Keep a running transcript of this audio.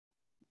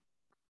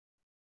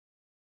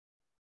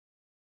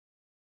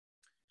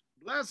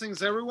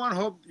Blessings, everyone.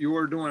 Hope you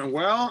are doing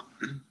well.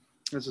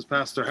 This is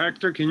Pastor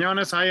Hector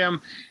Quinones. I am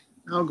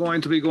now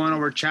going to be going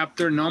over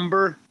chapter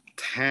number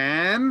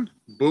 10,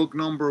 book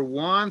number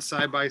 1,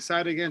 side by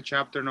side again,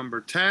 chapter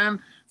number 10,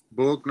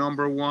 book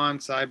number 1,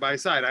 side by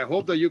side. I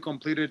hope that you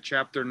completed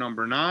chapter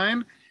number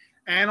 9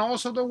 and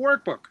also the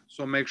workbook.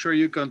 So make sure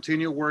you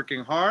continue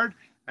working hard.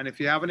 And if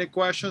you have any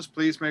questions,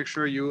 please make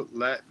sure you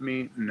let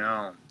me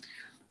know.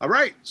 All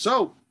right,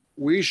 so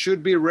we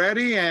should be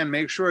ready, and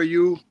make sure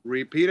you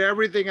repeat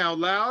everything out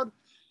loud.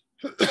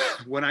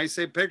 When I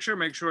say picture,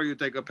 make sure you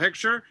take a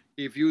picture.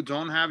 If you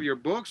don't have your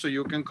book so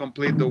you can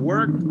complete the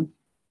work,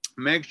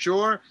 make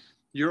sure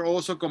you're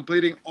also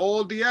completing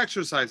all the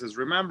exercises.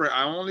 Remember,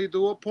 I only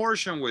do a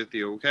portion with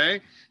you,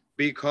 okay?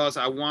 Because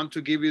I want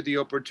to give you the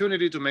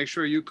opportunity to make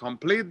sure you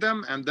complete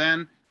them, and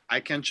then I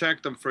can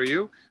check them for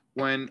you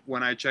when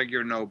I check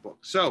your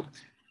notebook. So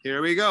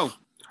here we go.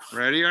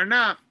 Ready or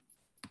not?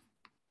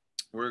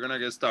 We're gonna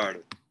get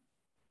started.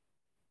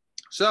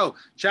 So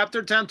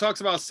chapter 10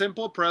 talks about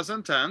simple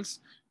present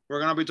tense.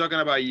 We're gonna be talking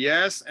about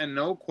yes and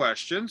no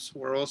questions.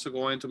 We're also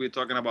going to be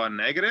talking about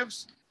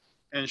negatives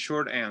and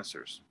short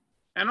answers.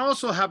 And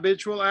also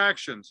habitual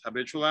actions.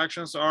 Habitual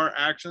actions are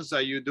actions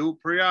that you do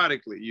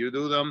periodically. You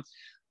do them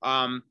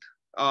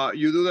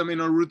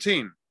in a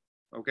routine.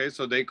 Okay,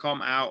 so they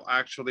come out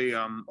actually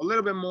a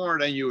little bit more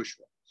than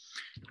usual.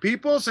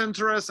 People's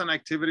interests and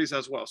activities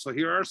as well. So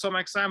here are some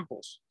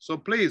examples. So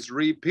please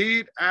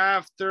repeat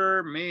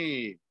after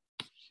me.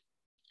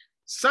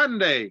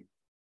 Sunday,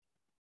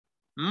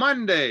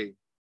 Monday,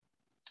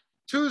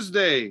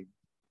 Tuesday,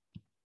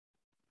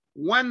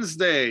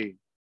 Wednesday,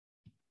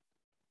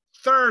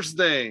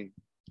 Thursday.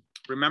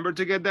 Remember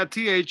to get that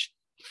TH.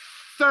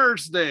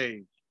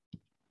 Thursday,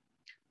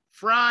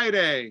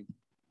 Friday,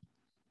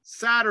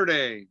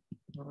 Saturday,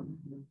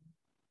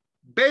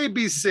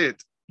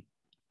 babysit,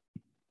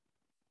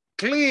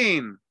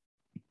 clean,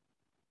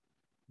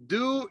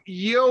 do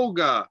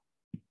yoga.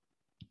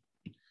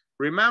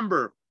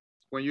 Remember,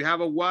 when you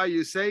have a Y,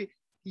 you say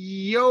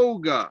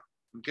yoga,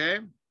 okay?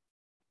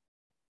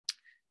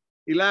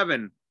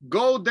 11,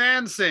 go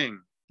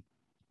dancing,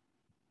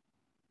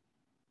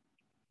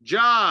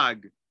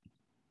 jog.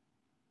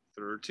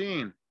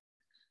 13,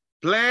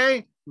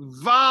 play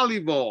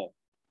volleyball,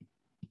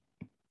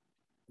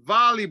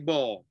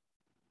 volleyball,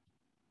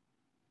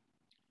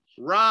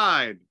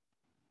 ride,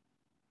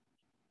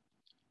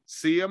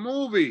 see a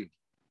movie,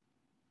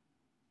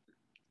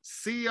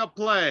 see a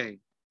play.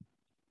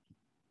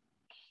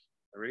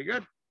 Very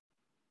good.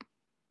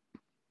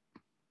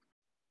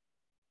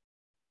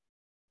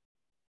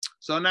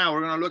 So now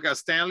we're going to look at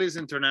Stanley's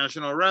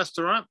International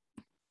Restaurant,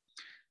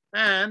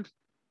 and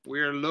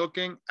we're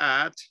looking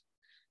at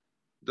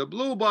the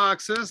blue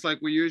boxes like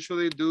we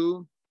usually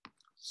do.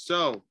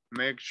 So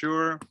make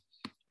sure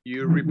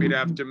you repeat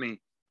after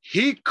me.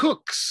 He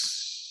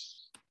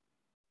cooks.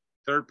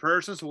 Third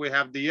person, so we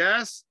have the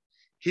S.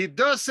 He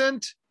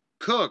doesn't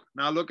cook.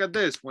 Now look at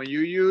this. When you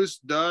use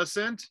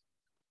doesn't,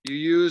 you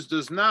use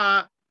does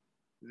not,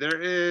 there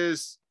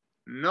is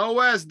no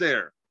S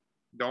there.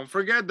 Don't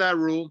forget that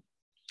rule.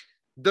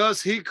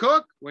 Does he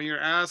cook? When you're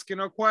asking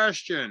a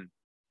question,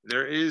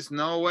 there is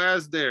no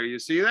S there. You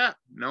see that?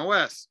 No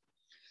S.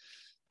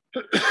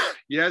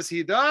 Yes,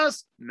 he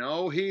does.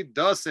 No, he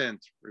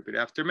doesn't. Repeat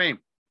after me.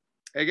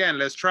 Again,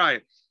 let's try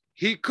it.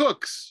 He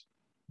cooks.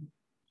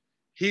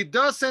 He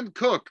doesn't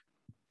cook.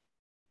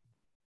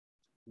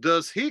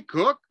 Does he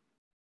cook?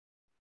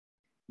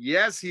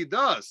 Yes, he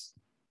does.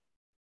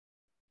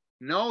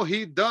 No,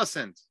 he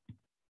doesn't.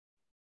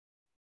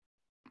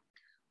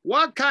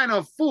 What kind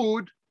of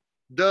food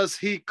does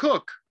he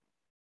cook?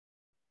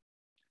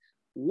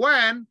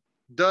 When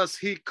does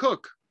he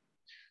cook?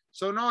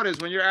 So notice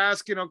when you're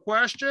asking a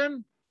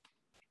question,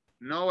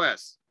 no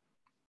S,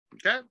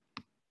 okay?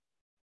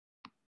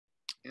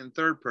 In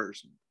third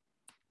person.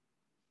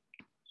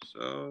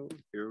 So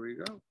here we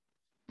go.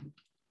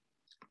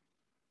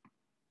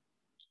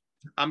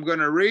 I'm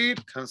gonna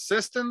read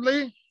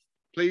consistently.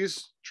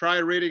 Please try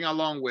reading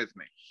along with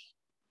me.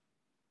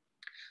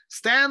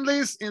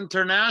 Stanley's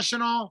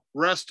International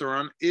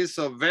Restaurant is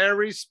a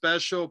very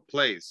special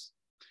place.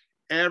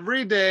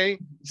 Every day,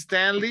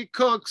 Stanley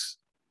cooks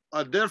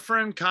a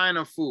different kind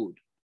of food.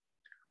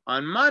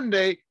 On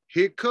Monday,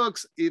 he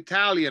cooks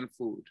Italian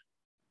food.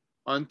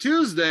 On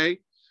Tuesday,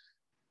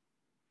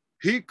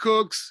 he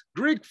cooks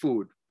Greek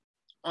food.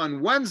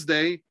 On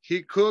Wednesday,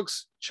 he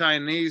cooks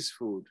Chinese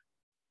food.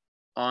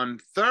 On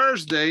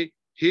Thursday,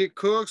 he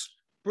cooks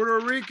Puerto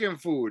Rican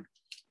food.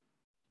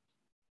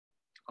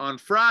 On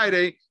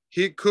Friday,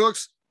 he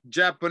cooks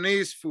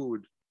Japanese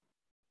food.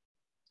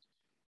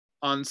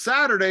 On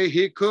Saturday,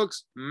 he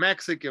cooks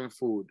Mexican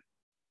food.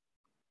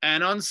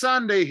 And on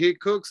Sunday, he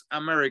cooks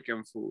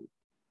American food.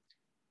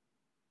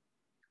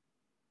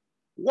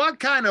 What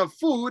kind of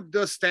food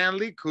does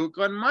Stanley cook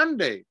on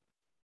Monday?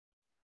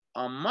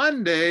 On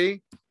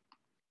Monday,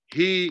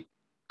 he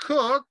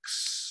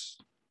cooks,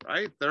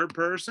 right? Third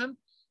person.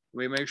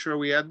 We make sure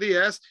we add the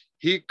S.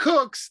 He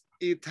cooks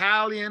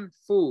Italian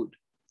food.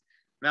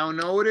 Now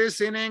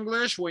notice in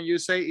English, when you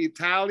say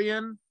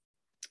Italian,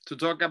 to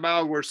talk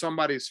about where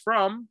somebody's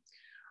from,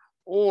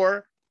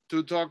 or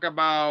to talk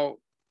about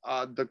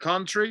the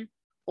country,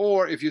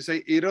 or if you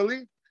say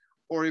Italy,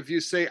 or if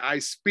you say I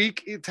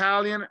speak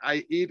Italian,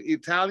 I eat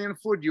Italian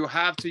food, you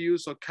have to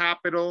use a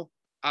capital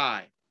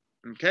I,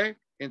 okay?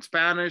 In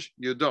Spanish,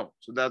 you don't,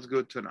 so that's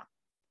good to know.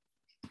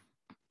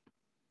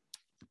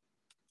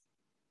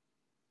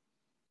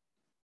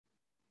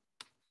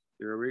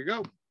 Here we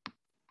go.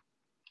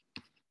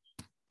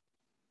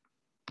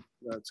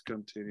 Let's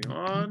continue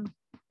on.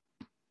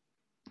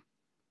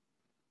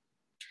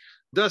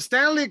 Does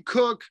Stanley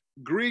cook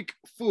Greek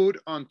food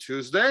on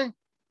Tuesday?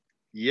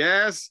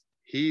 Yes,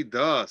 he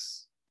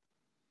does.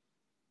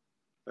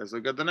 Let's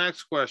look at the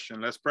next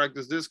question. Let's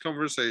practice this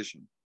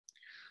conversation.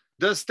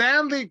 Does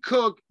Stanley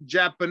cook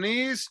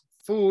Japanese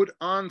food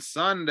on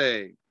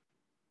Sunday?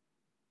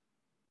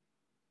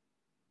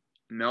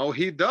 No,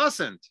 he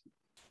doesn't.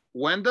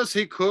 When does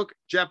he cook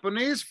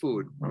Japanese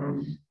food?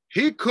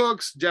 He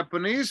cooks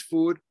Japanese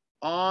food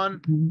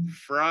on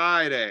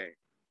Friday.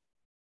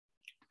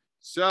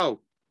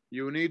 So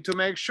you need to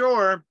make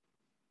sure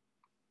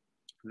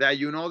that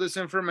you know this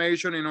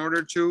information in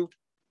order to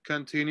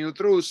continue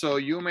through. So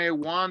you may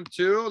want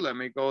to, let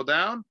me go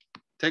down,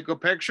 take a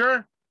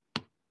picture,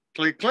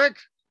 click, click,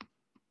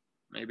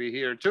 maybe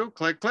here too,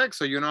 click, click,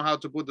 so you know how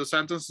to put the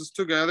sentences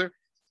together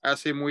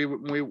as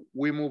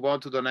we move on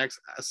to the next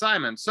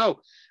assignment.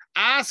 So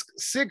ask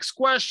 6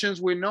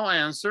 questions with no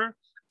answer,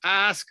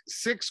 ask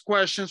 6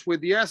 questions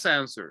with yes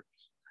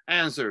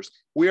answers.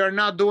 We are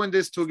not doing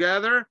this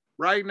together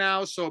right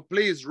now, so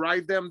please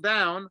write them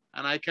down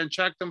and I can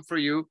check them for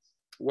you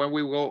when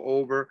we go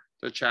over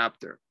the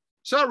chapter.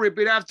 So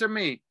repeat after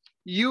me.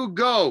 You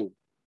go.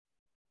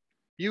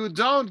 You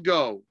don't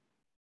go.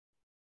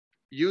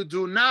 You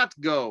do not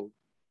go.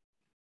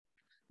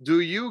 Do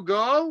you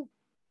go?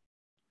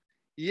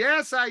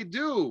 Yes, I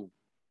do.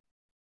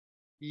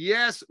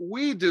 Yes,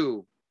 we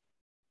do.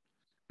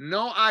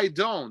 No, I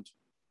don't.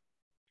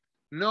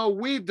 No,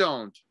 we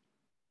don't.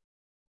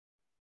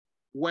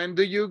 When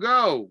do you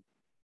go?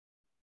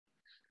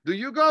 Do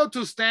you go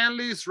to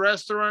Stanley's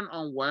restaurant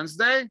on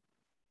Wednesday?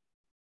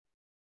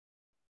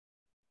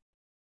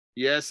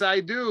 Yes,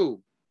 I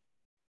do.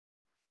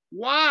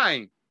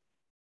 Why?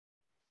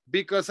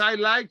 Because I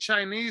like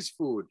Chinese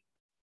food.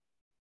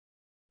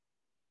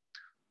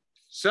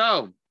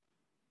 So,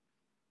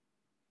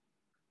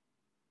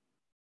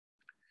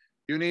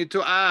 you need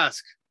to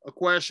ask a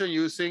question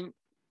using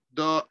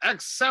the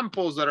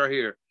examples that are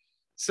here.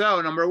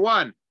 So, number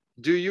 1,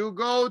 do you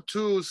go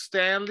to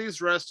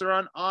Stanley's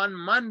restaurant on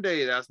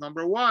Monday? That's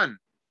number 1.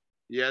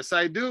 Yes,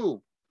 I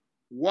do.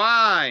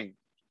 Why?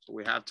 So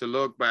we have to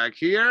look back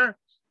here.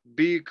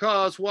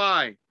 Because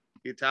why?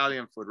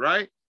 Italian food,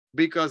 right?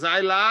 Because I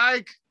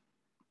like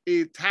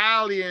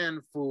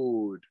Italian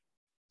food.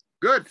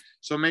 Good.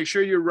 So make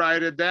sure you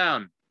write it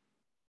down.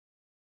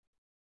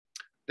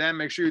 Then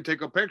make sure you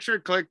take a picture,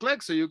 click,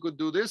 click, so you could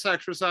do these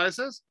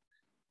exercises.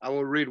 I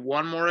will read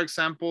one more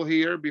example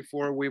here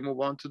before we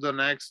move on to the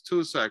next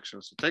 2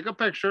 sections. So take a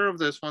picture of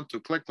this one to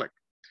click, click.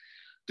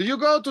 Do you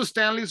go to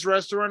Stanley's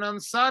restaurant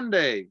on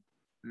Sunday?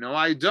 No,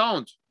 I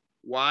don't.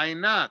 Why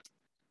not?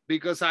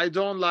 Because I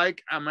don't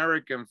like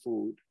American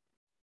food.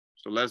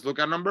 So let's look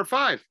at number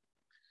 5.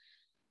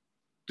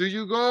 Do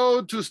you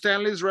go to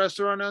Stanley's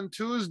restaurant on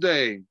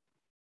Tuesday?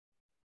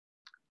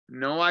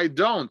 No, I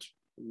don't.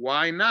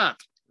 Why not?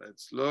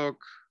 Let's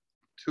look.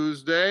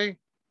 Tuesday,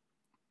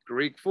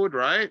 Greek food,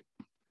 right?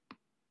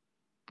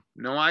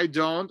 No, I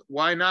don't.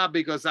 Why not?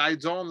 Because I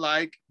don't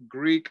like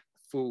Greek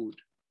food.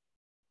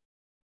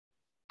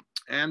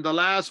 And the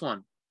last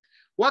one.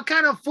 What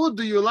kind of food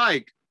do you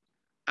like?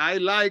 I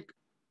like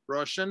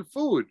Russian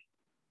food.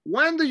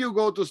 When do you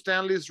go to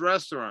Stanley's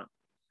restaurant?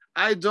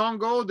 I don't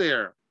go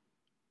there.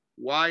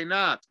 Why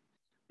not?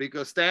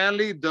 Because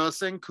Stanley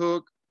doesn't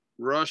cook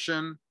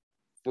Russian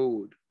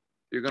food.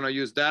 You're going to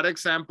use that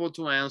example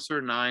to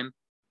answer 9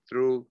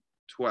 through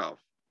 12.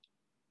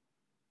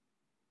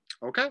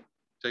 Okay,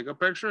 take a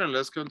picture and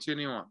let's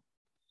continue on.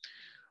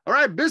 All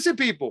right, busy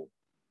people.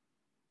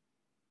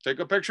 Take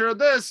a picture of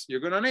this. You're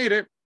going to need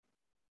it.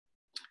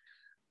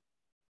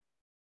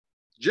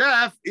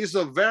 Jeff is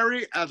a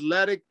very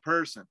athletic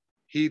person.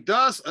 He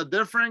does a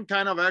different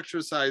kind of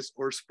exercise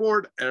or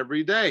sport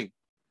every day.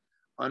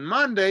 On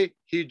Monday,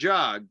 he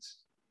jogs.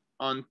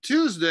 On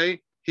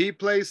Tuesday, he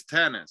plays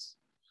tennis.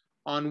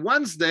 On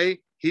Wednesday,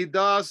 he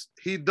does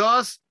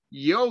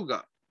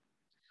yoga.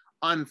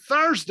 On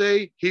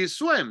Thursday, he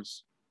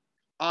swims.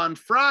 On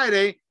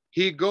Friday,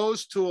 he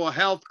goes to a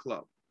health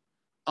club.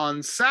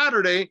 On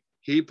Saturday,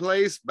 he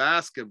plays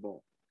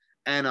basketball.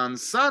 And on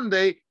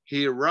Sunday,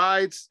 he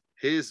rides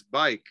his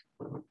bike.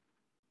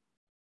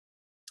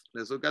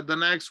 Let's look at the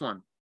next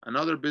one.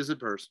 Another busy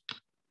person.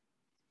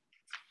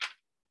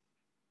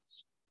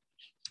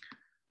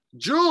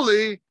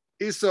 Julie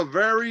is a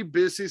very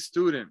busy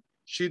student.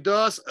 She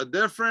does a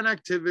different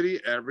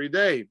activity every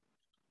day.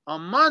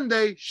 On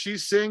Monday, she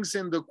sings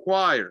in the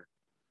choir.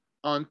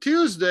 On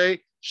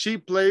Tuesday, she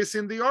plays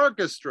in the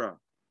orchestra.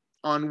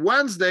 On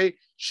Wednesday,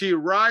 she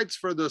writes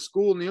for the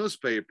school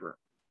newspaper.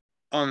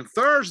 On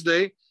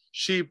Thursday,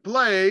 she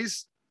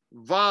plays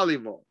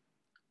volleyball.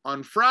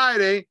 On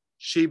Friday,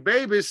 she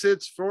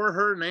babysits for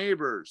her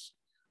neighbors.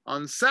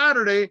 On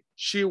Saturday,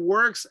 she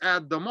works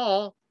at the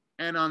mall.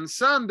 And on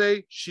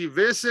Sunday, she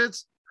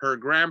visits her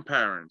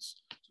grandparents.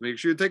 So make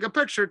sure you take a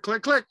picture.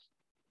 Click, click.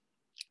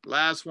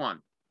 Last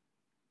one.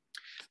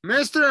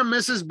 Mr. and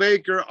Mrs.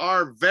 Baker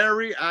are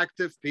very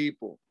active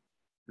people.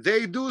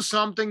 They do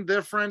something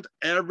different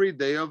every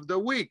day of the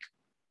week.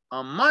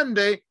 On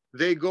Monday,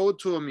 they go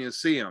to a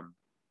museum.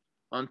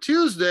 On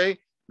Tuesday,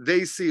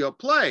 they see a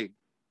play.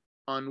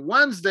 On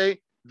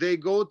Wednesday, they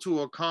go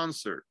to a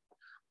concert.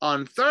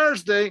 On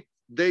Thursday,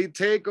 they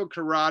take a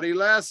karate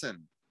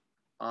lesson.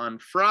 On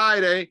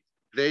Friday,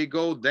 they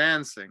go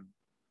dancing.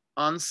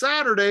 On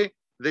Saturday,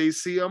 they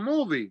see a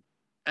movie.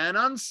 And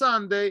on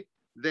Sunday,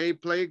 they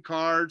play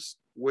cards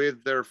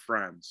with their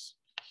friends.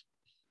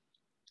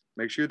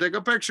 Make sure you take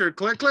a picture.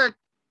 Click, click.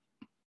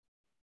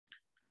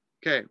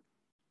 Okay,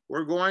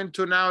 we're going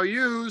to now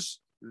use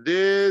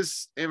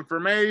this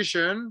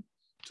information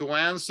to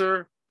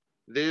answer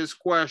these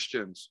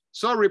questions.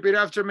 So repeat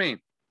after me.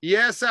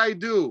 Yes, I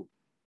do.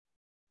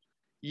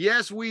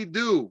 Yes, we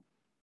do.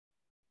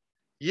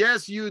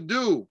 Yes, you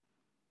do.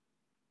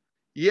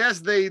 Yes,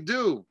 they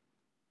do.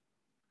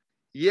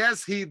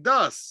 Yes, he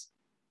does.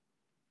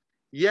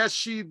 Yes,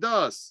 she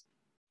does.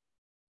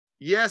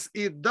 Yes,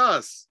 it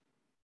does.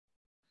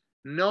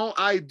 No,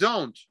 I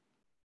don't.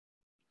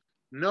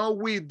 No,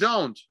 we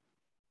don't.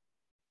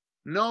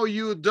 No,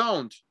 you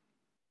don't.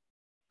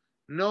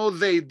 No,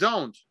 they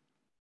don't.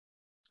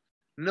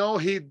 No,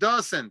 he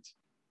doesn't.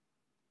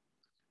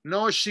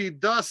 No, she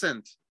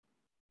doesn't.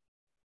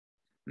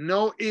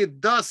 No,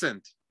 it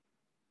doesn't.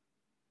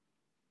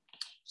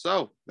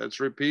 So let's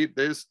repeat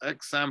these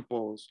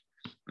examples.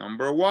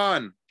 Number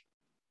one.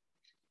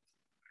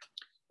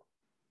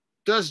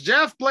 Does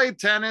Jeff play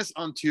tennis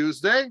on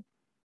Tuesday?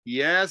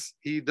 Yes,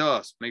 he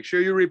does. Make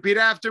sure you repeat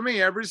after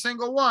me, every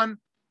single one,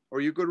 or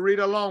you could read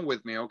along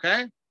with me,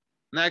 okay?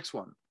 Next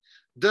one.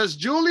 Does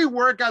Julie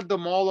work at the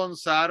mall on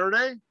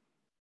Saturday?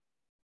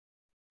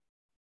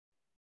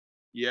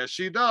 Yes,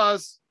 she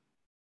does.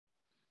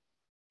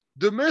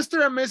 Do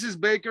Mr. and Mrs.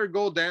 Baker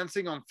go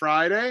dancing on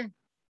Friday?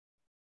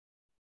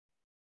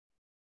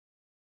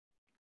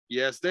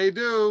 Yes, they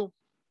do.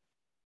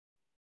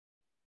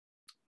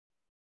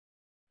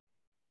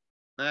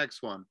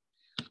 Next one.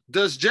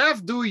 Does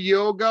Jeff do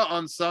yoga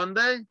on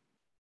Sunday?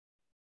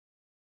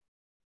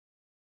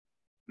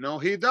 No,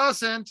 he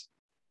doesn't.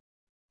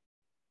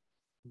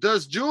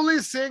 Does Julie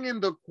sing in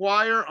the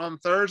choir on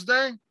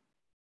Thursday?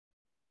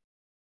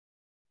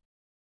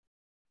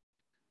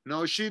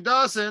 No, she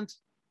doesn't.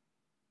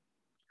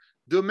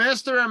 Do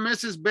Mr. and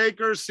Mrs.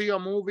 Baker see a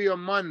movie on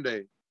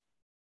Monday?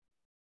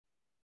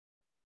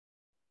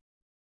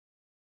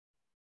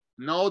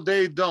 No,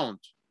 they don't.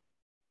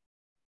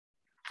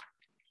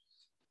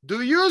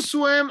 Do you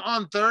swim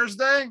on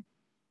Thursday?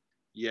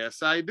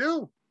 Yes, I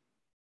do.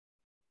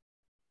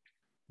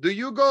 Do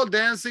you go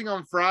dancing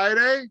on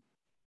Friday?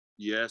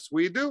 Yes,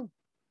 we do.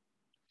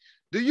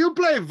 Do you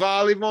play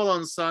volleyball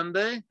on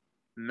Sunday?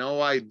 No,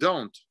 I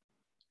don't.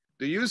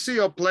 Do you see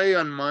a play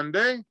on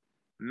Monday?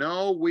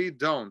 No, we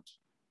don't.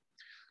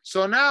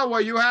 So now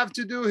what you have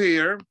to do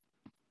here,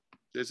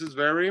 this is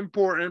very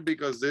important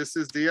because this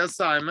is the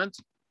assignment.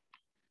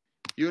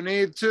 You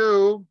need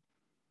to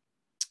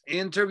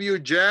interview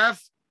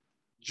Jeff,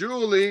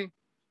 Julie,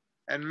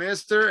 and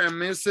Mr. and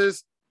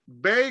Mrs.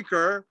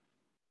 Baker.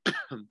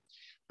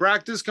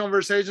 Practice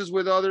conversations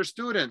with other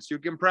students. You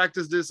can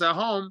practice this at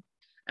home,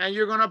 and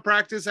you're gonna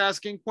practice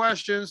asking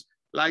questions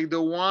like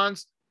the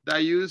ones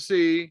that you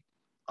see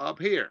up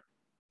here,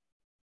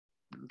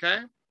 okay?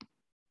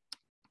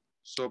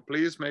 So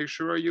please make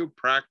sure you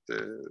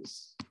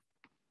practice.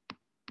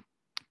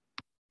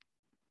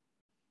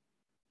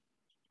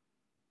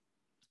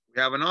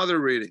 We have another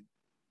reading.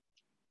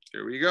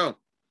 Here we go.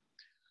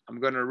 I'm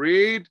gonna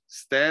read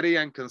steady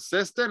and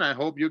consistent. I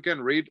hope you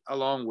can read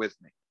along with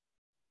me.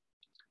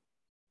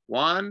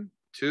 1,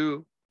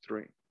 2,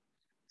 3.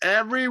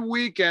 Every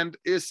weekend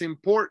is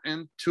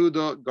important to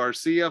the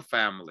Garcia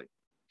family.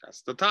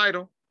 That's the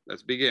title.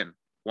 Let's begin.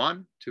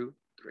 1, 2,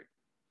 3.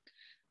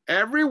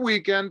 Every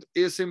weekend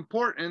is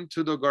important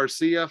to the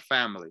Garcia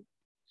family.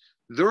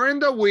 During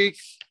the week,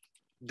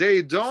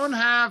 they don't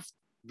have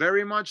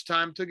very much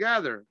time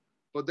together,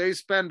 but they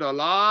spend a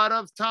lot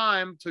of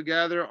time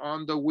together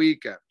on the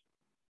weekend.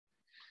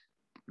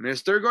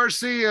 Mr.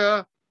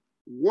 Garcia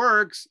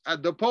works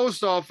at the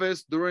post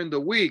office during the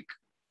week,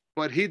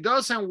 but he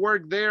doesn't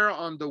work there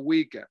on the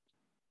weekend.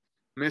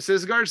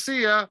 Mrs.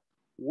 Garcia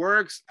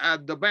works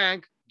at the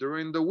bank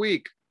during the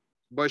week,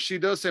 but she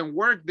doesn't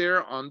work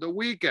there on the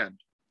weekend.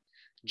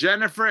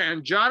 Jennifer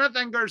and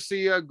Jonathan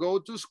Garcia go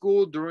to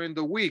school during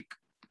the week,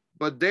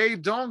 but they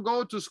don't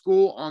go to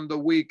school on the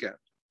weekend.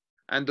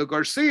 And the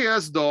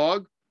Garcia's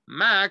dog,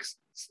 Max,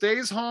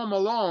 stays home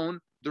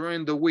alone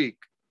during the week,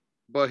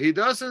 but he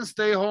doesn't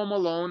stay home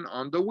alone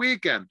on the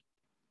weekend.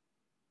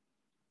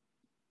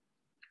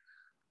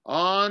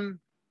 On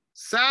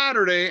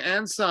Saturday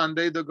and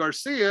Sunday, the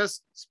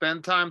Garcias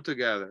spend time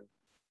together.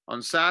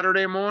 On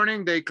Saturday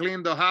morning, they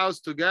clean the house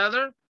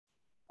together.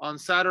 On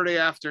Saturday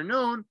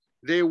afternoon,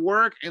 they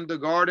work in the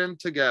garden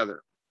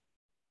together.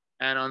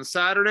 And on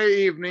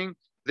Saturday evening,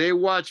 they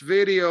watch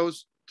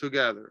videos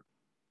together.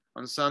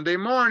 On Sunday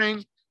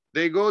morning,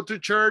 they go to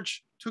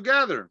church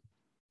together.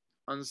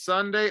 On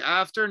Sunday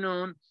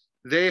afternoon,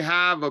 they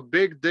have a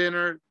big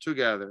dinner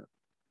together.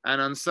 And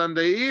on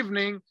Sunday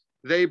evening,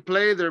 they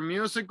play their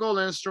musical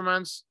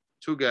instruments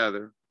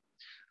together.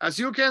 As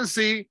you can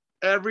see,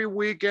 every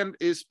weekend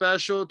is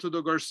special to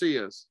the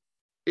Garcias.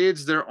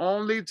 It's their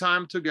only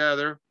time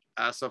together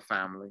as a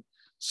family.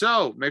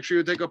 So make sure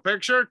you take a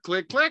picture,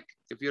 click, click.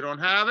 If you don't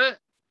have it,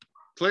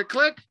 click,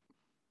 click.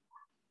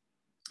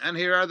 And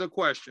here are the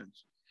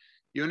questions.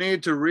 You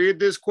need to read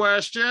these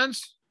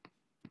questions.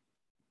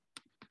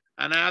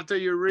 And after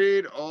you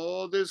read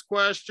all these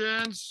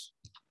questions,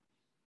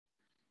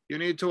 you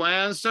need to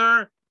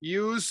answer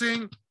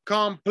using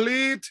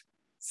complete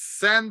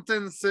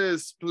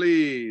sentences,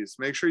 please.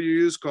 Make sure you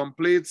use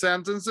complete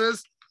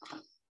sentences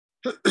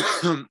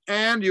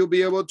and you'll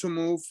be able to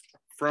move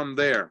from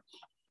there.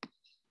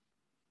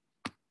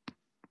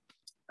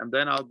 And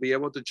then I'll be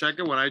able to check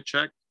it when I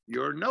check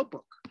your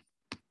notebook.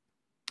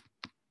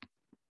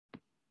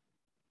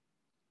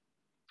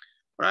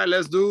 All right,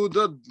 let's do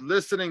the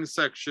listening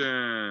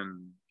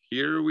section.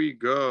 Here we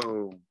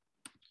go.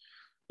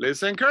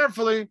 Listen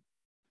carefully.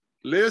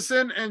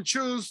 Listen and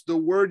choose the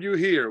word you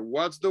hear.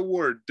 What's the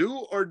word?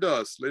 Do or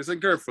does? Listen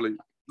carefully.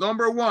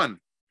 Number 1.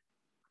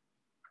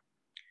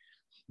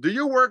 Do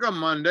you work on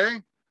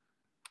Monday?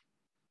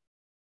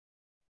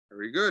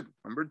 Very good.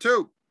 Number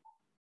 2.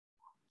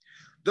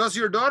 Does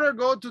your daughter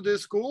go to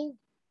this school?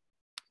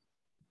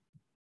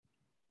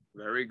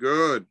 Very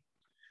good.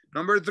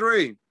 Number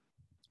 3.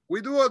 We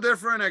do a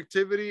different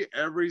activity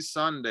every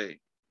Sunday.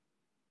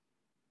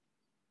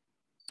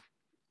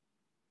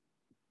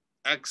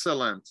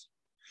 Excellent.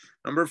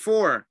 Number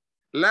 4,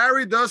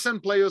 Larry doesn't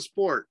play a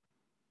sport.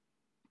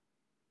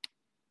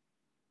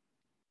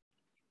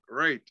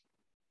 Great.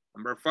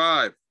 Number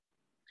 5,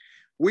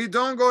 we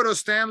don't go to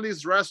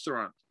Stanley's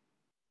restaurant.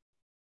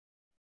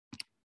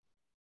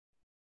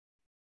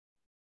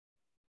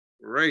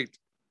 Great.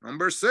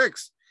 Number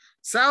 6,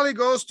 Sally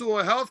goes to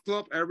a health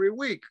club every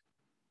week.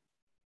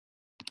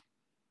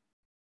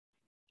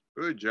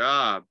 Good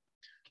job.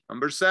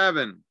 Number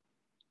 7,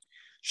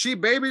 she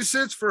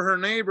babysits for her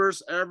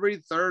neighbors every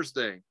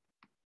Thursday.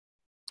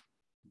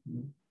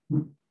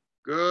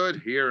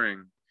 Good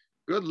hearing.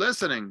 Good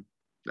listening.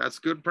 That's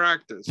good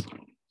practice.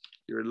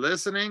 You're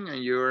listening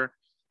and you're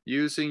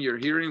using your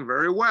hearing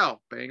very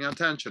well, paying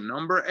attention.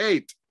 Number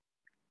 8,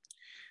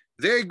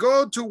 they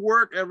go to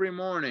work every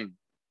morning.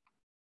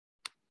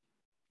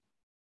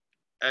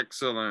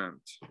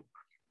 Excellent.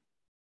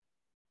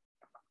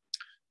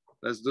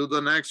 Let's do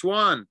the next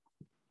one.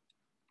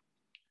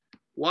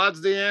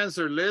 What's the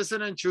answer?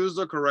 Listen and choose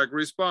the correct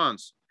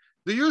response.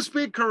 Do you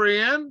speak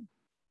Korean?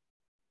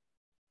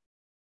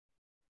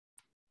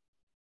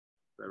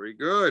 Very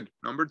good.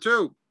 Number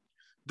 2,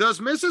 does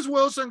Mrs.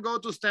 Wilson go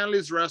to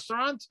Stanley's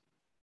restaurant?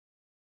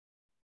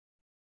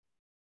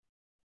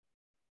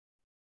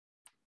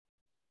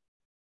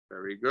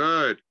 Very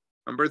good.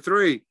 Number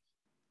 3,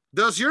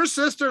 does your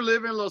sister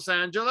live in Los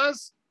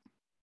Angeles?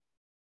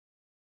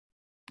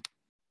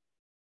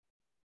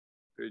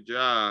 Good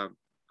job.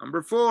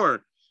 Number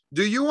 4,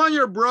 do you and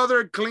your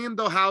brother clean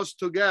the house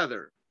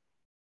together?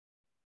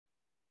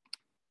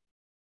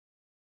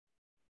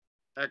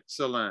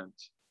 Excellent.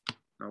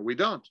 No, we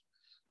don't.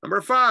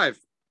 Number 5,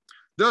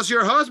 does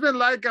your husband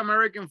like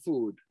American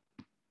food?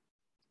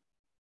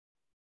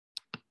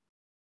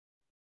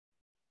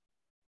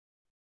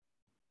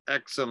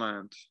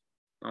 Excellent.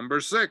 Number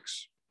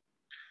 6,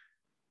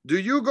 do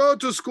you go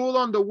to school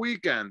on the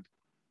weekend?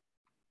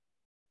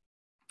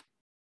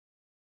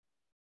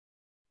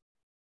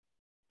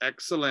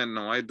 Excellent.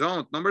 No, I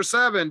don't. Number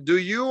 7, do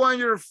you and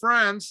your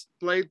friends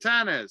play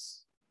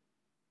tennis?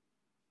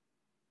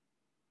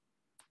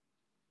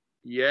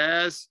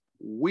 Yes,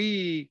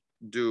 we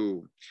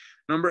do.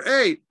 Number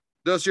 8,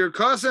 does your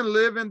cousin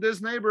live in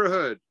this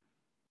neighborhood?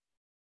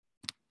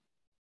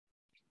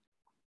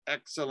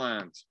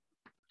 Excellent.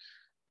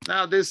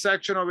 Now this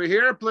section over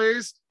here,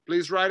 please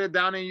write it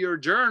down in your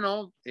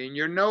journal, in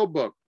your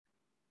notebook.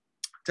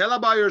 Tell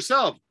about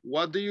yourself.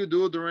 What do you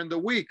do during the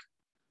week?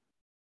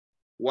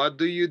 What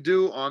do you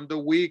do on the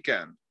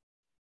weekend?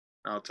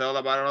 Now tell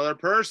about another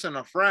person,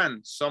 a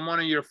friend, someone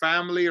in your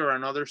family or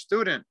another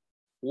student.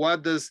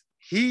 What does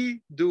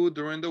he do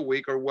during the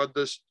week or what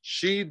does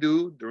she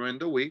do during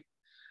the week?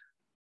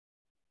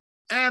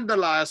 And the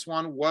last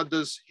one, what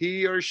does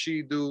he or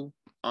she do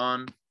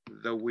on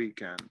the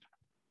weekend?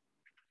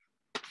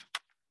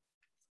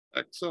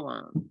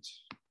 Excellent.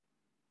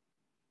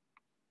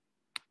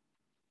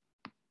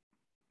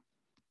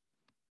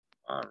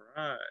 All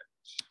right.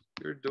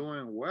 You're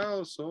doing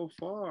well so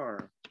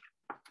far.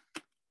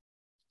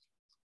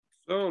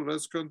 So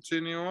let's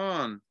continue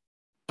on.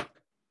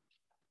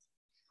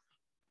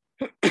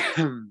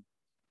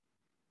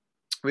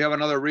 We have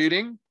another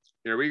reading.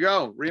 Here we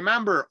go.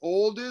 Remember,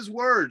 all these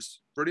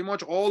words, pretty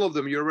much all of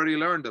them, you already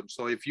learned them.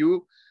 So if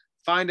you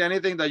find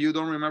anything that you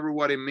don't remember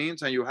what it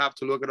means and you have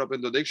to look it up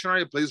in the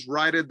dictionary, please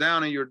write it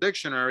down in your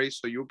dictionary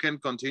so you can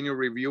continue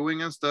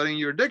reviewing and studying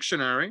your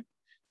dictionary,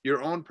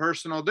 your own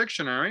personal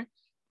dictionary,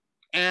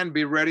 and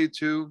be ready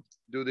to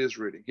do this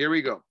reading. Here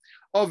we go.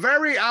 A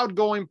very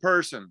outgoing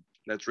person.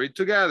 Let's read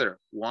together.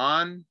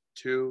 1,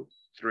 2,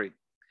 3.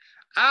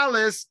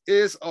 Alice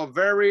is a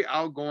very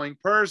outgoing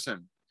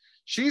person.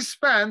 She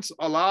spends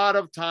a lot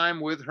of time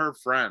with her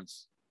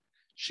friends.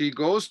 She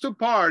goes to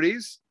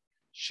parties,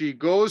 she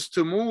goes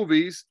to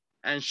movies,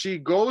 and she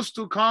goes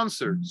to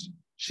concerts.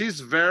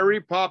 She's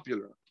very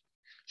popular.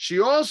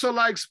 She also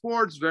likes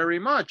sports very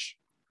much.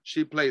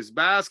 She plays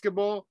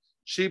basketball,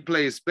 she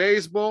plays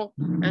baseball,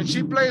 and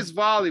she plays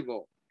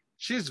volleyball.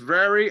 She's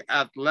very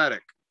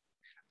athletic.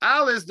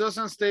 Alice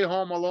doesn't stay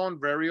home alone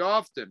very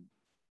often.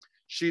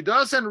 She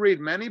doesn't read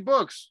many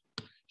books.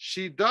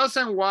 She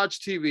doesn't watch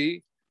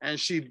TV, and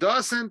she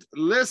doesn't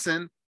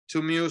listen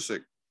to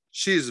music.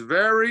 She's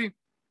very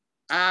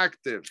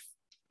active.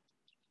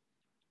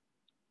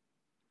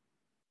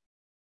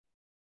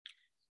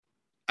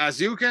 As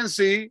you can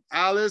see,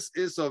 Alice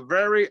is a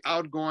very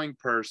outgoing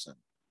person.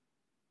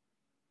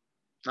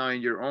 Now,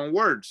 in your own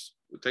words,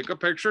 you take a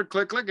picture,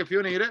 click if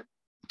you need it.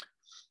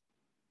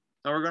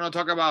 Now we're going to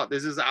talk about,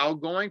 this is an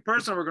outgoing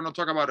person. We're going to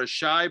talk about a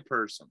shy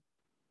person.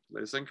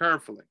 Listen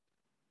carefully.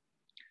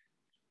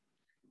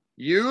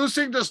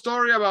 Using the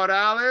story about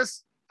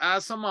Alice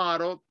as a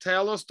model,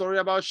 tell a story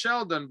about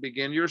Sheldon.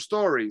 Begin your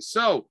story.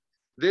 So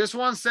this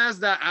one says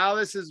that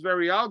Alice is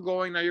very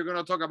outgoing. Now you're going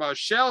to talk about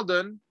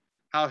Sheldon,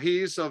 how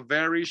he's a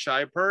very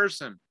shy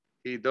person.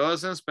 He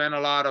doesn't spend a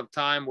lot of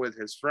time with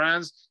his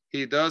friends.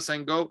 He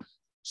doesn't go.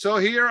 So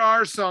here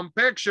are some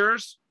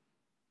pictures.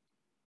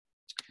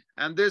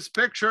 And these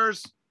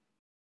pictures,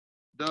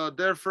 the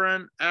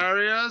different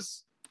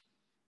areas,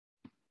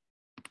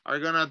 are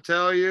gonna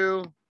tell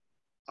you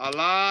a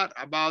lot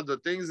about the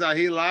things that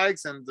he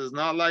likes and does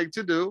not like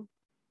to do.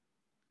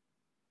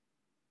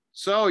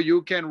 So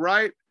you can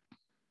write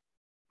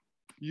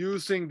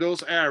using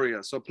those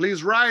areas. So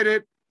please write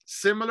it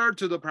similar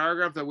to the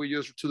paragraph that we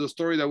just, to the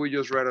story that we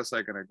just read a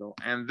second ago.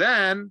 And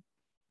then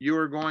you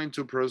are going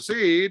to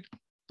proceed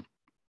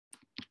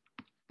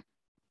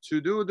to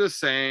do the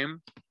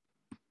same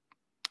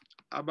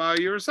about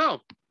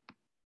yourself.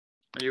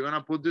 And you're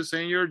gonna put this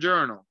in your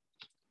journal.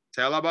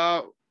 Tell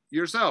about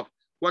yourself.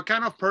 What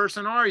kind of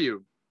person are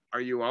you?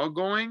 Are you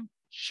outgoing,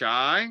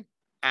 shy,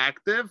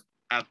 active,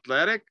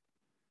 athletic?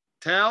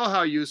 Tell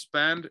how you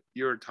spend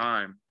your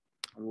time.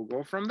 And we'll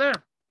go from there.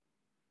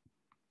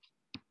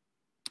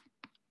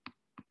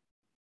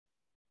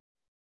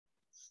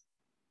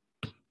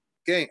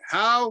 Okay,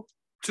 how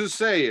to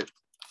say it.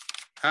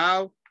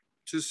 How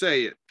to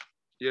say it.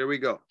 Here we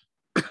go.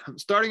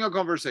 Starting a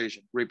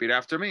conversation. Repeat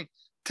after me.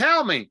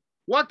 Tell me,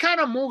 what kind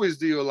of movies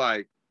do you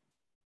like?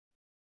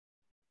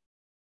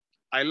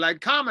 I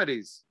like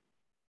comedies.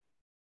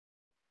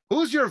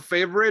 Who's your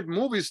favorite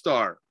movie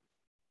star?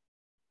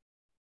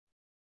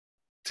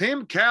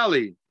 Tim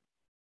Kelly.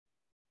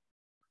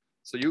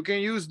 So you can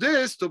use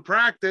this to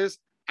practice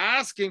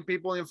asking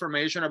people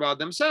information about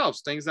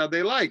themselves, things that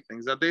they like,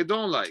 things that they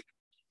don't like.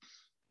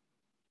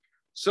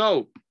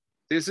 So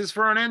this is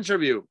for an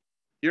interview.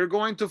 You're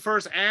going to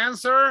first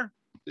answer.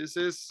 This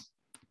is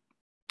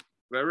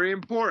very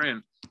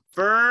important.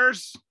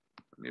 First,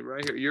 let me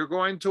right here. You're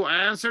going to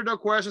answer the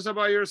questions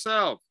about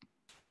yourself.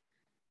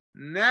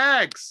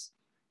 Next,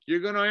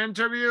 you're going to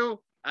interview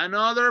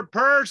another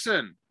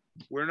person.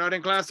 We're not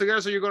in class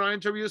together, so you're going to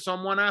interview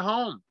someone at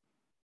home.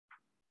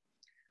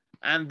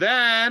 And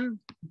then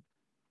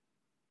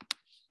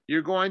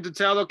you're going to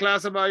tell the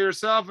class about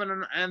yourself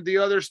and the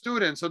other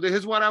students. So this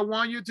is what I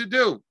want you to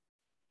do.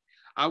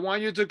 I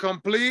want you to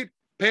complete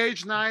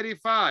page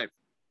 95.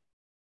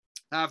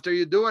 After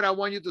you do it, I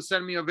want you to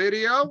send me a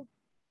video,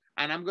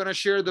 and I'm going to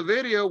share the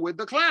video with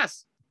the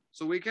class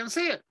so we can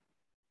see it.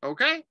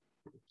 Okay?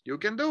 You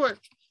can do it.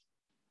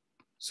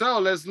 So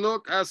let's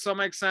look at some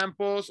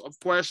examples of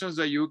questions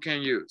that you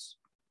can use.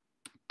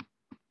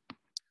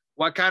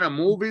 What kind of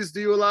movies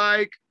do you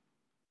like?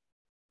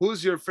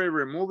 Who's your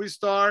favorite movie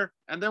star?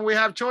 And then we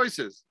have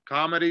choices: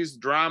 comedies,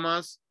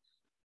 dramas,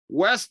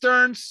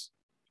 westerns,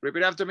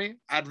 repeat after me,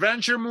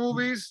 adventure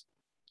movies,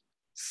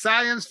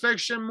 science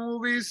fiction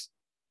movies,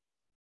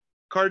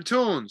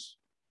 cartoons.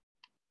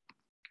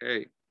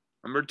 Okay,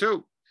 number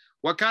 2.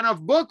 What kind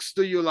of books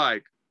do you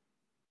like?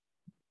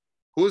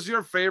 Who's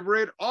your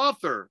favorite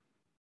author?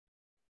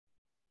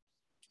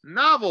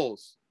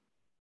 Novels,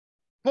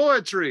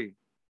 poetry,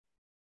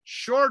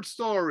 short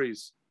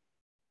stories,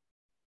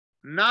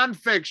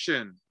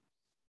 nonfiction,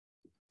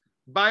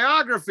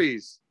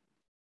 biographies.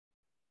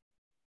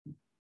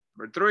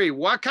 Number 3,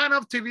 what kind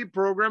of TV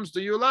programs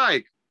do you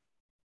like?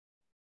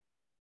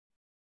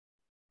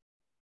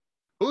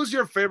 Who's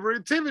your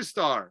favorite TV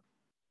star?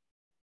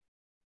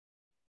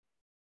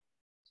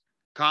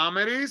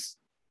 Comedies,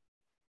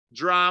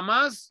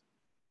 dramas,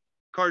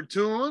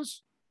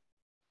 cartoons,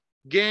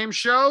 game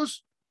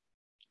shows,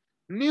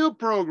 new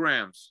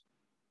programs.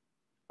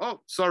 Oh,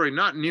 sorry,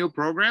 not new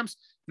programs.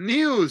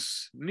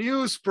 News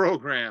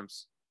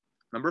programs.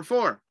 Number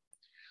 4.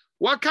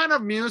 What kind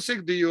of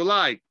music do you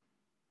like?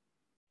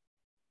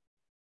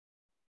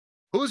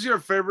 Who's your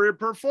favorite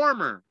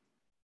performer?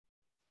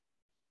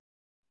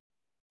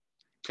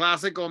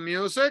 Classical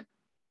music,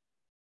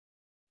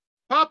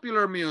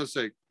 popular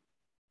music,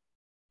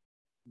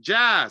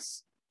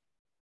 jazz,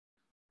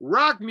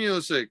 rock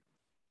music,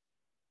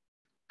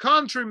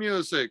 country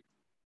music.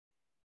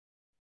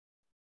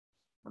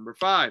 Number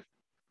 5.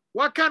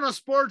 What kind of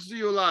sports do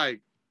you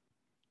like?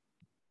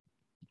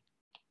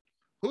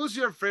 Who's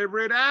your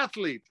favorite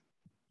athlete?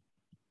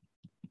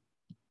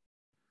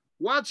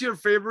 What's your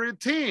favorite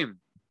team?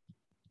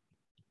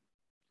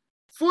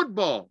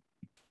 Football,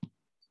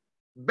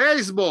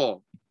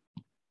 baseball,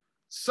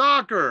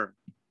 soccer,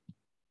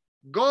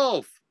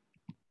 golf,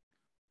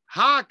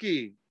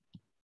 hockey,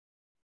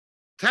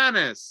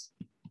 tennis.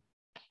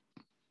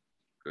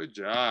 Good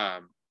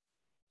job.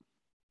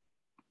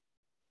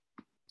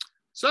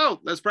 So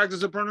let's practice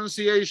the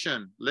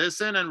pronunciation.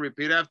 Listen and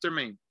repeat after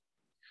me.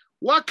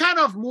 What kind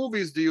of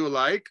movies do you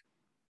like?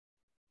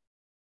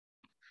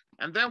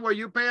 And then where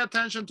you pay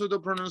attention to the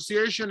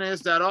pronunciation is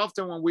that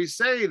often when we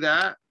say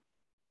that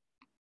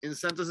in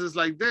sentences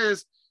like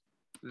this,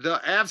 the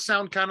F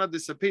sound kind of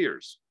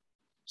disappears.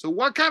 So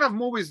what kind of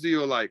movies do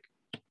you like?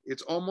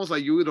 It's almost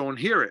like you don't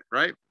hear it,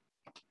 right?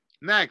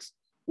 Next,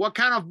 what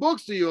kind of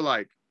books do you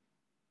like?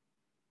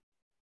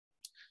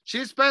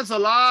 She spends a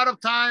lot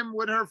of time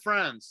with her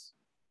friends.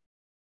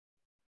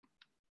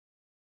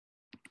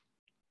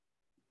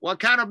 What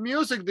kind of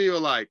music do you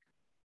like?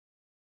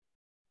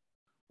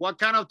 What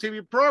kind of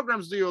TV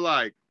programs do you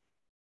like?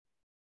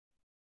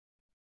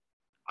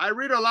 I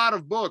read a lot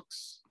of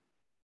books.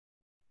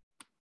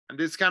 And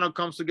this kind of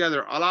comes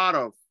together, a lot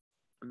of.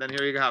 And then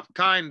here you have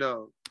kind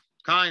of,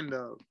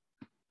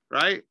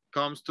 right?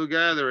 Comes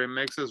together, it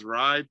makes us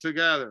ride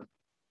together.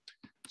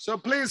 So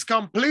please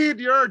complete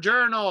your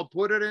journal,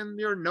 put it in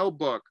your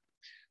notebook.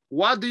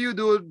 What do you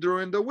do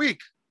during the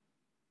week?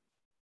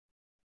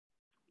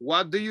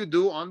 What do you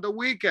do on the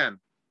weekend?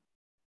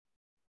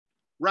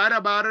 Write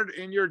about it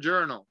in your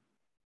journal.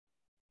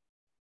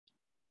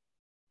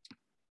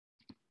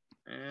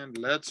 And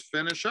let's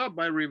finish up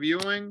by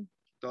reviewing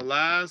the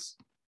last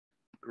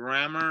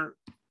grammar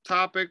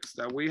topics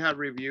that we have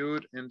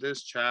reviewed in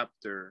this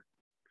chapter.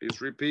 Please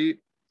repeat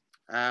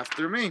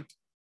after me.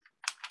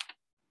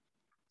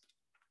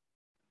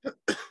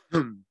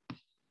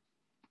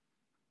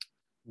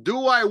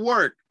 Do I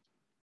work?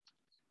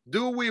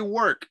 Do we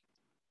work?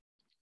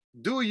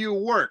 Do you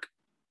work?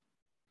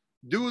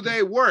 Do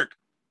they work?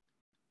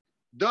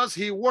 Does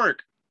he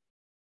work?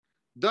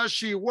 Does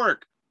she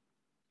work?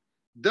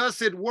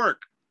 Does it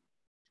work?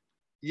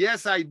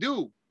 Yes, I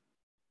do.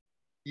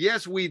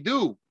 Yes, we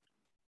do.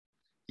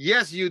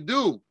 Yes, you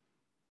do.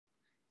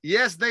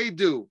 Yes, they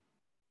do.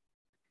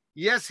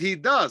 Yes, he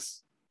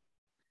does.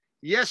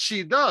 Yes,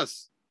 she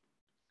does.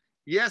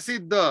 Yes,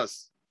 it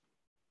does.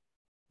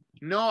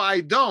 No,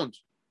 I don't.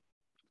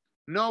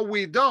 No,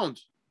 we don't.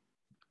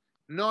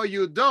 No,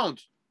 you don't.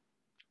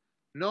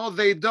 No,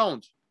 they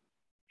don't.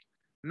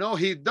 No,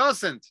 he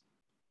doesn't.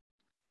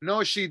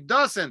 No, she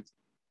doesn't.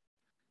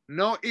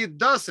 No, it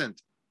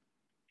doesn't.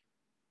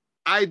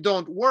 I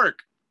don't work.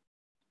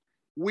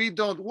 We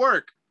don't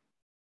work.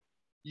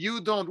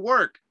 You don't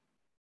work.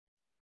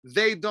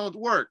 They don't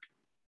work.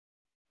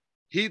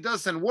 He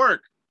doesn't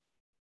work.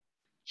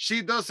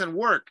 She doesn't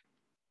work.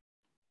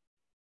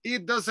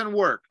 It doesn't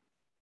work.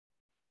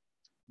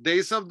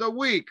 Days of the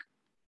week: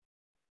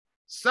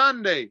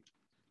 Sunday,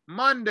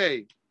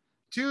 Monday,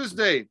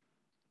 Tuesday,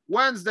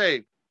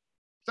 Wednesday,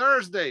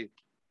 Thursday,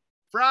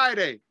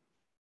 Friday,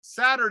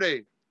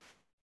 Saturday.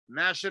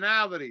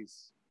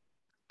 Nationalities: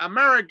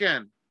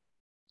 American,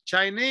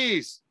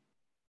 Chinese,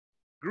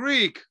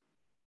 Greek,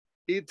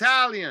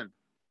 Italian,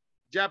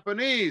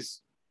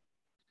 Japanese,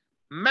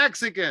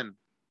 Mexican,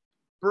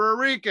 Puerto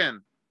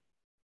Rican.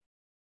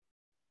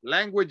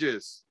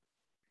 Languages: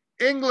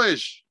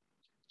 English,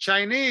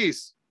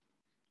 Chinese,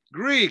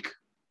 Greek,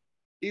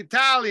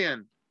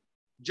 Italian,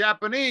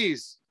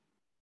 Japanese,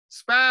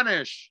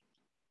 Spanish.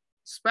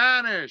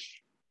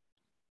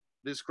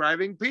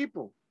 Describing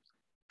people: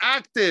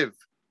 active,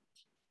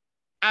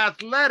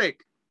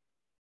 athletic,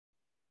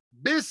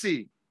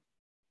 busy,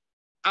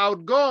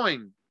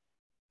 outgoing,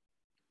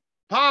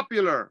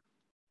 popular,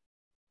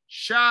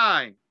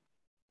 shy.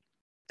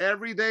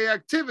 Everyday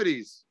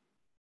activities: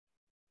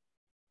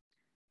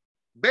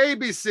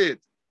 babysit,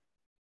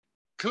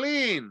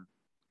 clean,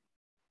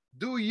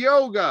 do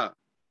yoga,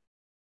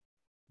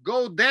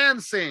 go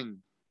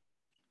dancing,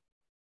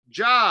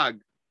 jog,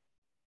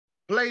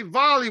 play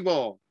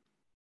volleyball,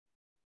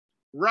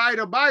 ride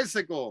a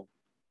bicycle,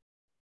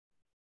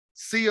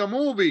 see a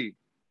movie,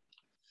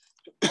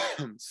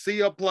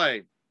 see a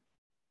play.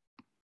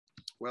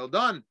 Well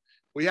done.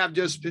 We have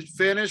just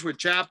finished with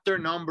chapter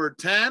number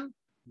 10,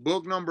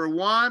 book number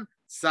 1,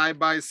 side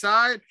by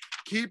side.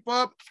 Keep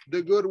up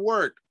the good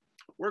work.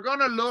 We're going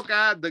to look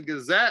at the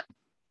Gazette,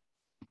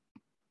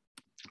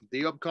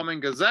 the upcoming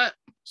Gazette.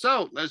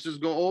 So let's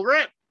just go over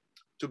it.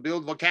 to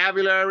build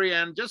vocabulary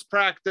and just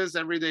practice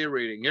everyday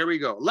reading. Here we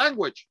go.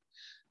 Language.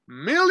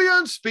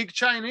 Millions speak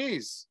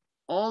Chinese.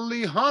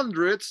 Only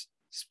hundreds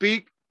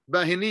speak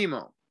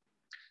Bahinimo.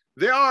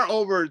 There are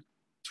over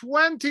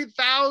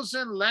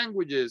 20,000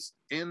 languages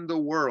in the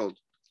world.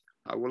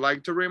 I would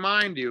like to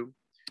remind you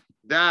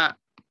that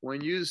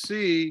when you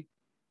see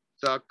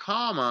the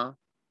comma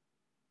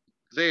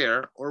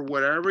there, or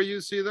wherever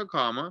you see the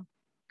comma,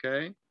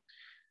 okay,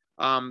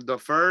 the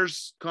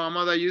first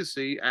comma that you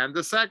see and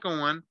the second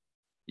one,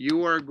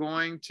 you are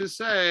going to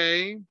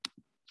say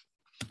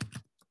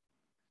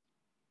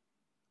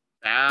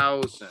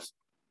 1,000,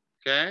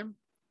 okay?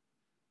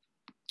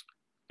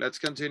 Let's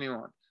continue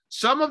on.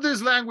 Some of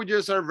these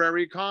languages are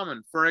very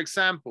common. For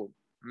example,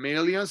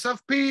 millions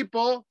of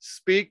people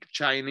speak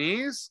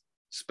Chinese,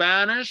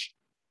 Spanish,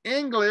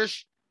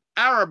 English,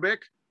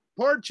 Arabic,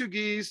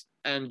 Portuguese,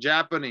 and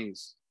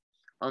Japanese.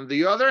 On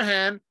the other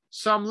hand,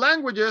 some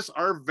languages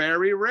are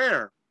very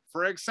rare.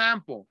 For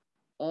example,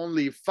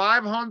 only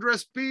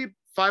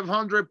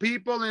 500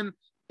 people in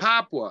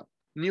Papua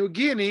New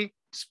Guinea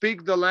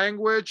speak the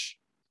language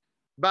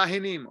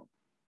Bahinimo.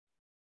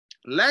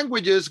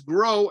 Languages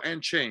grow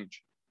and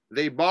change.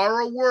 They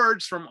borrow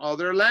words from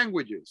other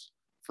languages.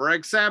 For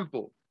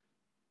example,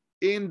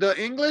 in the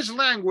English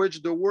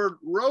language, the word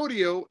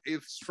rodeo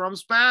is from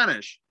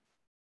Spanish.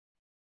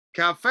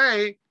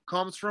 Cafe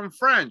comes from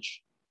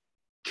French.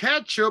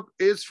 Ketchup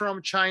is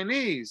from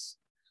Chinese.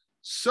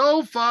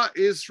 Sofa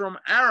is from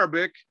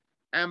Arabic,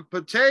 and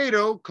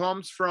potato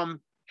comes from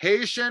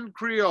Haitian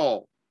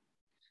Creole.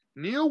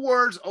 New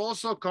words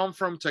also come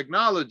from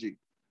technology.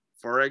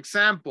 For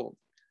example,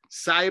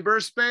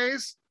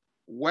 cyberspace,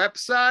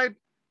 website,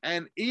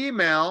 and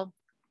email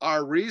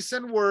are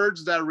recent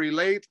words that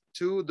relate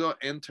to the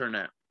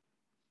internet.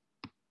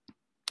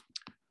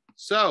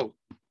 So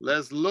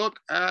let's look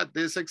at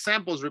these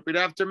examples. Repeat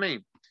after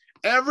me.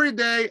 Every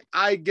day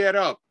I get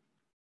up.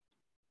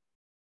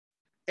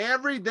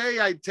 Every day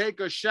I take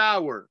a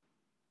shower.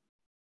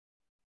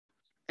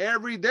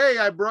 Every day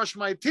I brush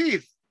my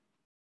teeth.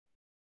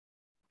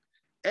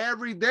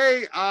 Every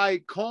day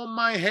I comb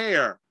my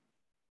hair.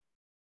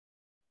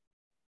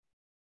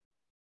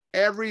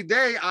 Every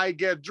day I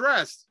get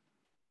dressed.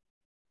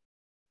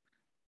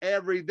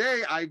 Every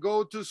day I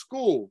go to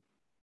school.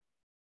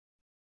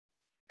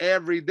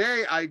 Every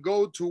day I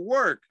go to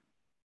work.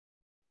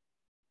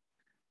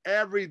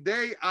 Every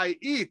day I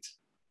eat.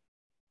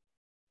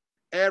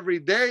 Every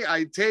day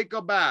I take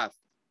a bath.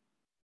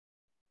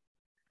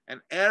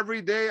 And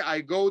every day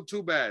I go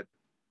to bed.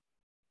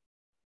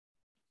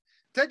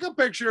 Take a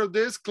picture of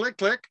this, click,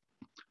 click,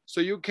 so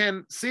you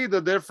can see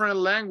the different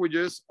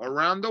languages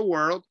around the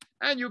world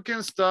and you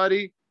can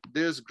study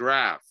this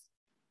graph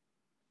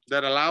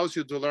that allows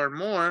you to learn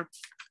more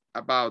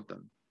about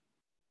them.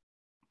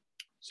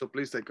 So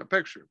please take a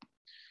picture.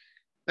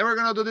 Then we're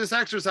gonna do this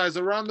exercise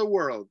around the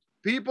world.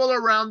 People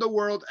around the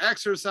world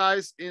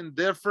exercise in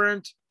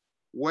different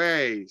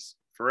ways.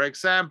 For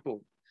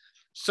example,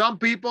 some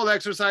people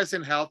exercise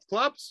in health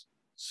clubs.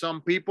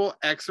 Some people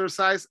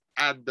exercise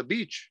at the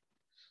beach.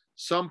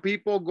 Some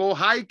people go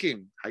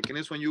hiking. Hiking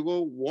is when you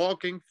go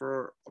walking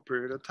for a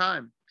period of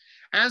time.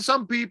 And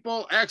some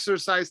people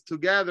exercise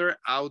together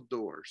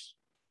outdoors.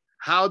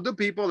 How do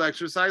people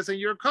exercise in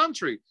your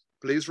country?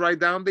 Please write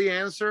down the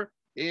answer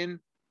in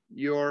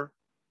your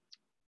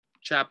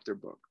chapter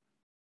book.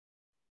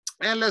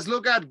 And let's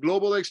look at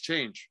global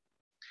exchange.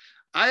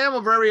 I am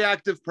a very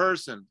active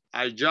person.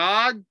 I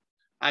jog,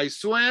 I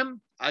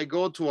swim, I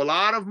go to a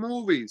lot of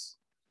movies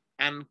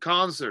and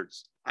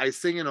concerts. I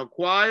sing in a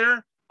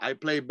choir. I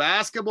play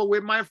basketball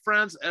with my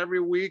friends every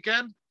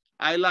weekend.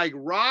 I like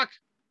rock,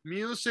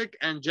 music,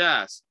 and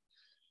jazz.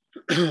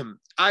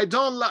 I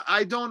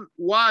don't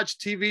watch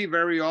TV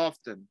very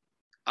often.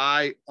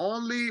 I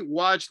only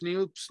watch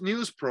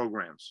news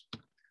programs.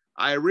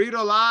 I read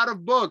a lot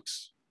of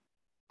books.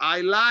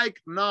 I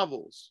like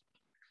novels.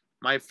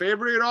 My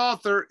favorite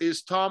author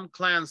is Tom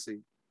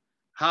Clancy.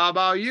 How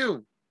about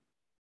you?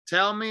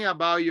 Tell me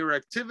about your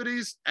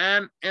activities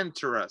and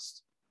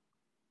interests.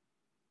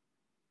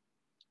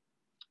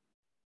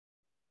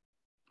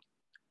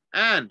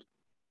 And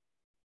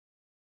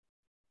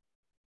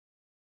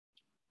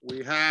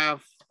we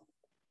have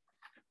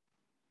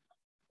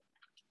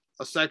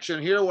a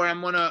section here where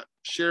I'm gonna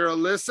share a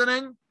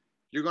listening.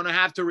 You're gonna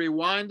have to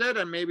rewind it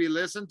and maybe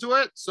listen to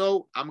it.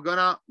 So I'm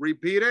gonna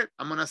repeat it.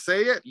 I'm gonna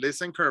say it,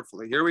 listen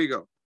carefully. Here we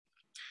go.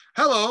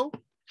 Hello,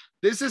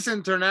 this is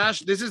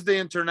the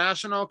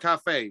International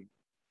Cafe,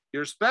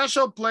 your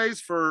special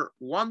place for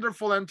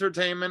wonderful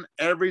entertainment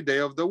every day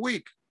of the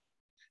week.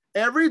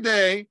 Every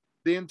day,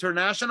 the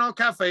International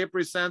Cafe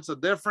presents a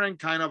different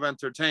kind of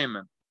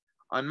entertainment.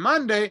 On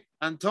Monday,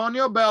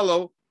 Antonio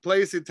Bello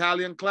plays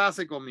Italian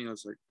classical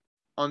music.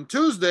 On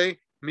Tuesday,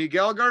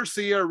 Miguel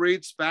Garcia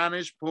reads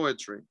Spanish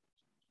poetry.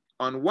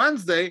 On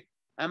Wednesday,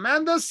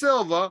 Amanda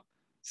Silva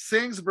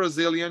sings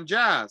Brazilian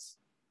jazz.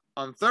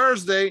 On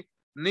Thursday,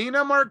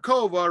 Nina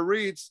Markova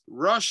reads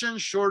Russian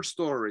short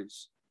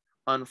stories.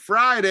 On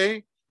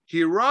Friday,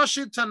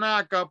 Hiroshi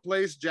Tanaka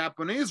plays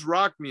Japanese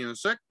rock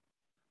music.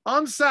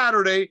 On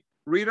Saturday,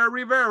 Rita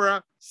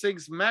Rivera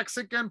sings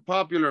Mexican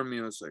popular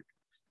music.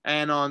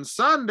 And on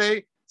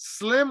Sunday,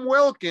 Slim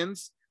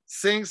Wilkins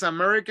sings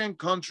American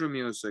country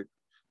music.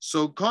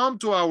 So come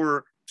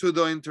to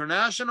the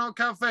International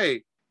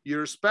Cafe,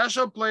 your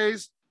special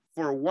place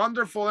for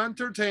wonderful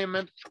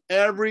entertainment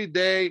every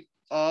day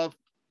of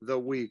the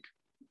week.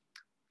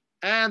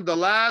 And the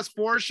last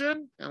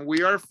portion, and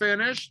we are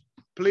finished.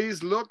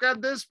 Please look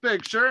at this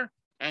picture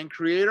and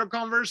create a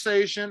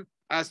conversation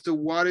as to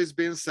what is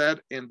being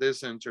said in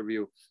this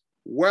interview.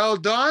 Well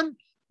done.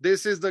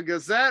 This is the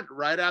Gazette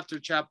right after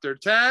chapter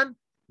 10,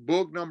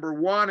 book number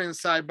 1 in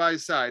Side by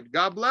Side.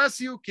 God bless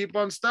you. Keep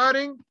on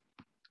studying.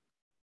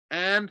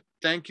 And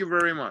thank you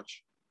very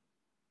much.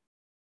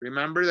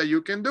 Remember that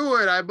you can do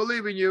it. I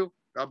believe in you.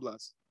 God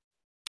bless.